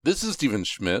This is Stephen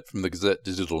Schmidt from the Gazette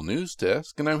Digital News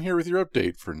Desk, and I'm here with your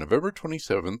update for November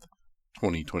 27th,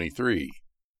 2023.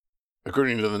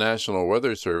 According to the National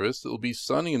Weather Service, it will be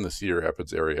sunny in the Cedar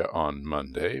Rapids area on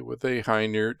Monday, with a high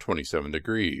near 27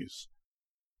 degrees.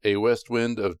 A west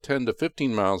wind of 10 to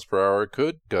 15 miles per hour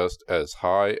could gust as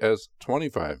high as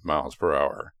 25 miles per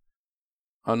hour.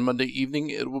 On Monday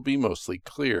evening, it will be mostly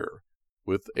clear,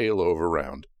 with a low of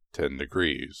around 10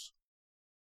 degrees.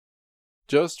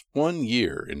 Just 1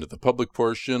 year into the public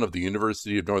portion of the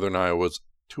University of Northern Iowa's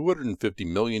 $250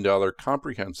 million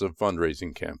comprehensive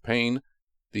fundraising campaign,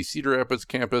 the Cedar Rapids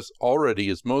campus already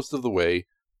is most of the way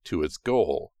to its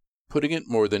goal, putting it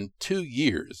more than 2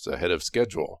 years ahead of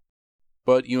schedule.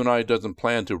 But UNI doesn't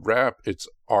plan to wrap its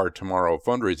Our Tomorrow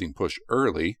fundraising push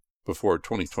early, before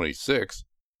 2026,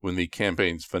 when the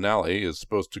campaign's finale is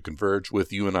supposed to converge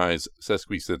with UNI's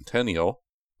sesquicentennial,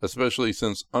 especially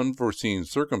since unforeseen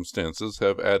circumstances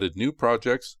have added new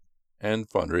projects and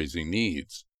fundraising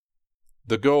needs.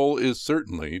 The goal is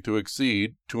certainly to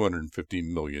exceed $250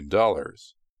 million,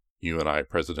 UNI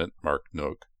President Mark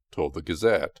Nook told the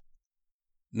Gazette,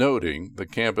 noting the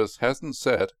campus hasn't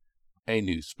set a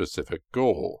new specific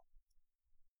goal.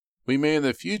 "We may in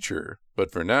the future,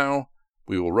 but for now,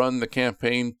 we will run the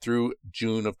campaign through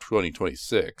June of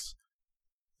 2026.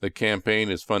 The campaign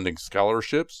is funding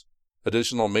scholarships,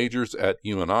 additional majors at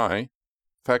UNI,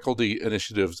 faculty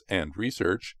initiatives and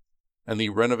research, and the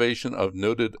renovation of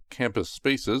noted campus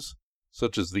spaces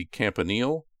such as the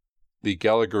Campanile, the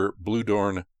Gallagher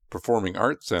Bluedorn Performing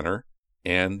Arts Center,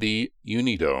 and the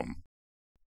UNI-Dome."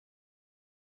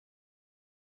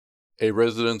 A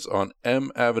residence on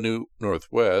M Avenue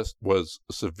Northwest was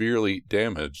severely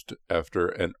damaged after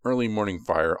an early morning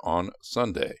fire on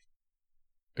Sunday.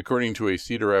 According to a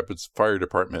Cedar Rapids Fire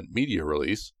Department media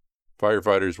release,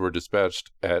 firefighters were dispatched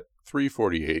at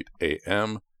 3:48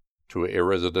 a.m. to a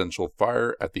residential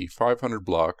fire at the 500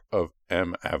 block of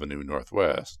M Avenue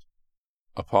Northwest.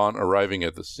 Upon arriving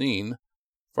at the scene,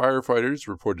 firefighters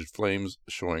reported flames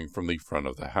showing from the front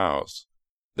of the house.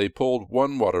 They pulled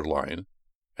one water line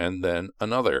and then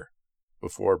another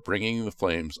before bringing the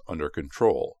flames under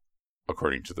control,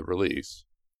 according to the release.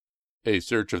 A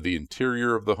search of the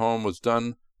interior of the home was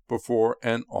done before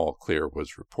an all clear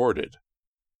was reported.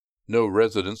 No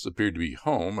residents appeared to be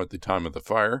home at the time of the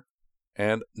fire,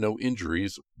 and no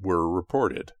injuries were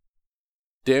reported.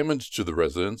 Damage to the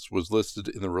residence was listed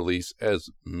in the release as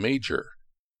major,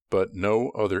 but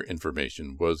no other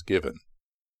information was given.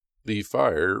 The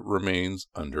fire remains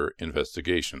under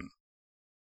investigation.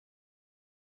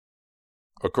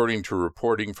 According to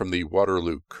reporting from the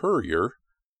Waterloo Courier,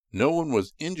 no one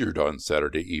was injured on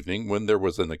Saturday evening when there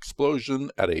was an explosion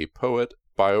at a Poet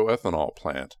bioethanol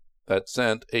plant that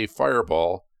sent a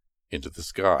fireball into the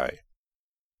sky.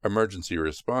 Emergency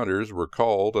responders were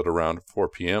called at around 4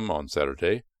 p.m. on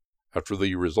Saturday after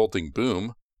the resulting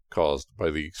boom caused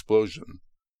by the explosion.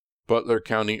 Butler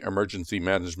County Emergency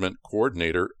Management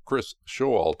Coordinator Chris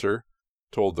Showalter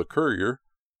told the Courier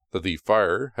that the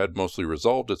fire had mostly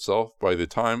resolved itself by the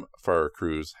time fire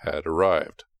crews had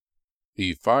arrived.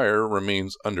 The fire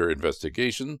remains under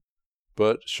investigation,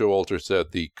 but Showalter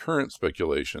said the current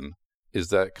speculation is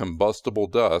that combustible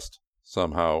dust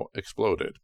somehow exploded.